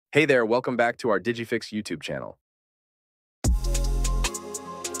Hey there, welcome back to our DigiFix YouTube channel.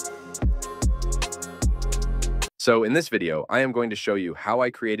 So in this video, I am going to show you how I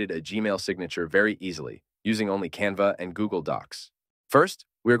created a Gmail signature very easily, using only Canva and Google Docs. First,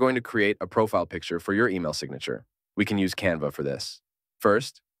 we are going to create a profile picture for your email signature. We can use Canva for this.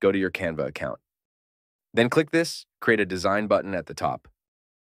 First, go to your Canva account. Then click this, create a design button at the top.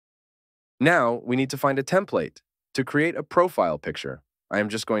 Now, we need to find a template to create a profile picture. I am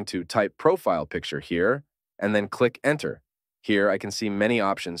just going to type profile picture here and then click enter. Here I can see many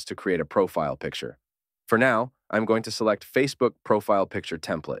options to create a profile picture. For now, I'm going to select Facebook profile picture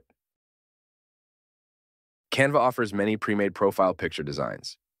template. Canva offers many pre-made profile picture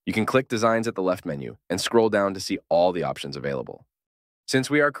designs. You can click designs at the left menu and scroll down to see all the options available. Since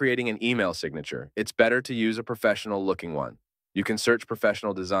we are creating an email signature, it's better to use a professional looking one. You can search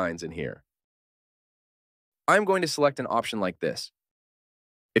professional designs in here. I'm going to select an option like this.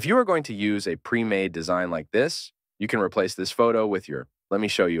 If you are going to use a pre-made design like this, you can replace this photo with your. Let me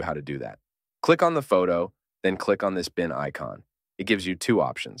show you how to do that. Click on the photo, then click on this bin icon. It gives you two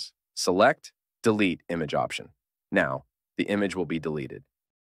options. Select, delete image option. Now, the image will be deleted.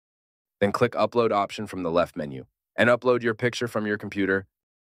 Then click upload option from the left menu and upload your picture from your computer.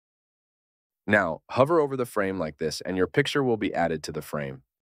 Now, hover over the frame like this and your picture will be added to the frame.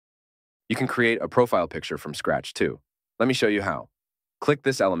 You can create a profile picture from scratch too. Let me show you how. Click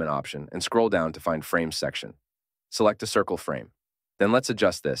this element option and scroll down to find Frames section. Select a circle frame. Then let's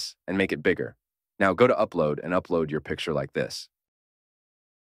adjust this and make it bigger. Now go to Upload and upload your picture like this.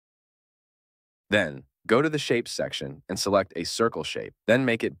 Then go to the Shapes section and select a circle shape. Then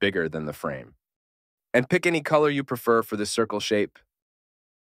make it bigger than the frame. And pick any color you prefer for this circle shape.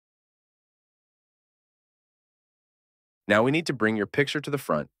 Now we need to bring your picture to the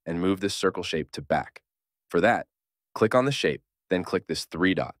front and move this circle shape to back. For that, click on the shape, then click this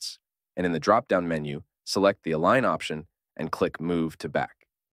three dots. And in the drop-down menu, select the Align option and click Move to Back.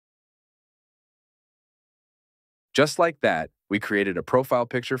 Just like that, we created a profile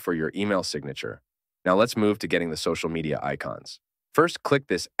picture for your email signature. Now let's move to getting the social media icons. First, click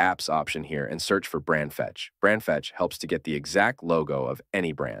this Apps option here and search for Brand Fetch. Brand Fetch helps to get the exact logo of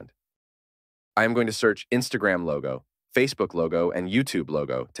any brand. I am going to search Instagram logo, Facebook logo, and YouTube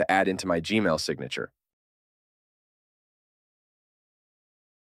logo to add into my Gmail signature.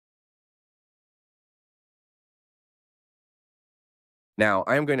 Now,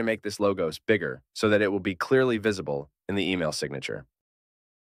 I am going to make this logos bigger so that it will be clearly visible in the email signature.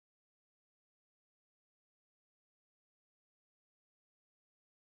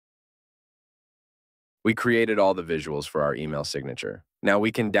 We created all the visuals for our email signature. Now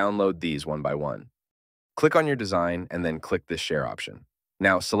we can download these one by one. Click on your design and then click this share option.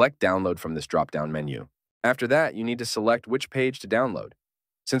 Now select download from this drop-down menu. After that, you need to select which page to download.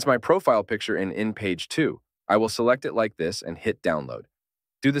 Since my profile picture in page 2, I will select it like this and hit download.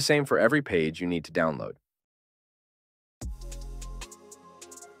 Do the same for every page you need to download.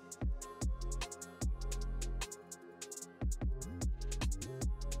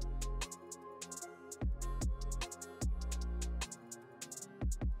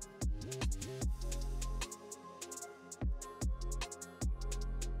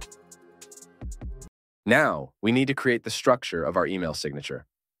 Now, we need to create the structure of our email signature.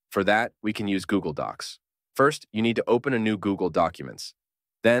 For that, we can use Google Docs. First, you need to open a new Google Documents.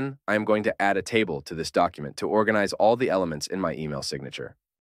 Then, I am going to add a table to this document to organize all the elements in my email signature.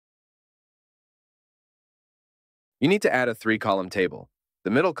 You need to add a 3-column table.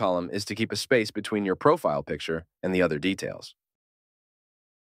 The middle column is to keep a space between your profile picture and the other details.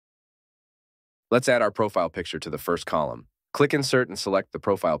 Let's add our profile picture to the first column. Click Insert and select the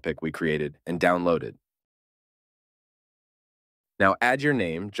profile pic we created and download it. Now add your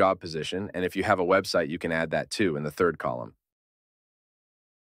name, job position, and if you have a website, you can add that too in the third column.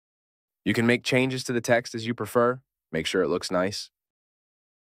 You can make changes to the text as you prefer. Make sure it looks nice.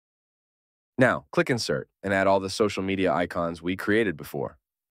 Now, click Insert and add all the social media icons we created before.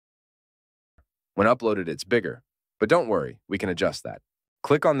 When uploaded, it's bigger, but don't worry, we can adjust that.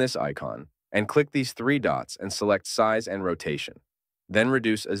 Click on this icon and click these 3 dots and select Size and Rotation. Then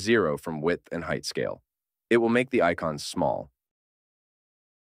reduce a 0 from Width and Height scale. It will make the icons small.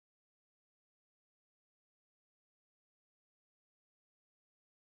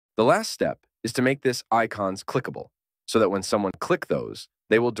 The last step is to make this icons clickable, so that when someone clicks those,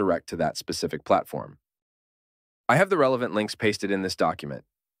 they will direct to that specific platform. I have the relevant links pasted in this document.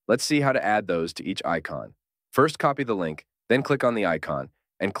 Let's see how to add those to each icon. First, copy the link, then click on the icon,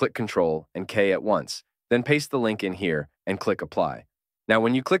 and click Ctrl and K at once. Then paste the link in here and click Apply. Now,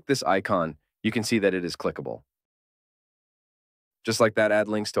 when you click this icon, you can see that it is clickable. Just like that, add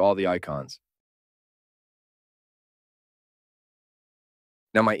links to all the icons.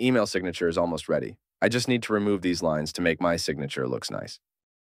 Now my email signature is almost ready. I just need to remove these lines to make my signature looks nice.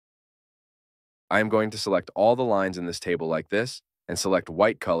 I am going to select all the lines in this table like this and select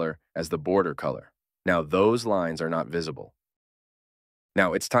white color as the border color. Now those lines are not visible.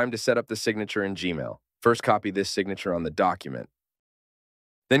 Now it's time to set up the signature in Gmail. First, copy this signature on the document.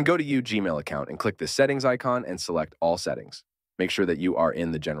 Then go to your Gmail account and click the settings icon and select all settings. Make sure that you are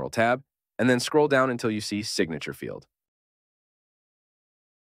in the general tab and then scroll down until you see signature field.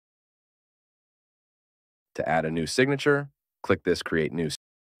 To add a new signature, click this create new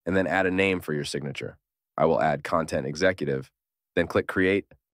and then add a name for your signature. I will add content executive, then click create.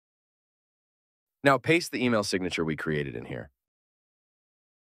 Now paste the email signature we created in here.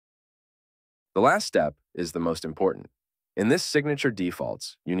 The last step is the most important. In this signature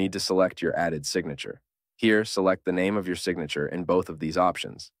defaults, you need to select your added signature. Here, select the name of your signature in both of these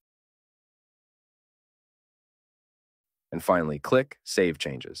options. And finally, click Save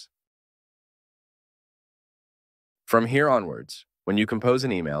Changes. From here onwards, when you compose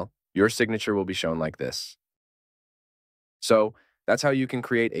an email, your signature will be shown like this. So, that's how you can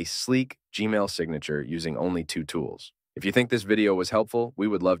create a sleek Gmail signature using only 2 tools. If you think this video was helpful, we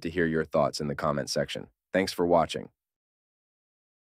would love to hear your thoughts in the comment section. Thanks for watching.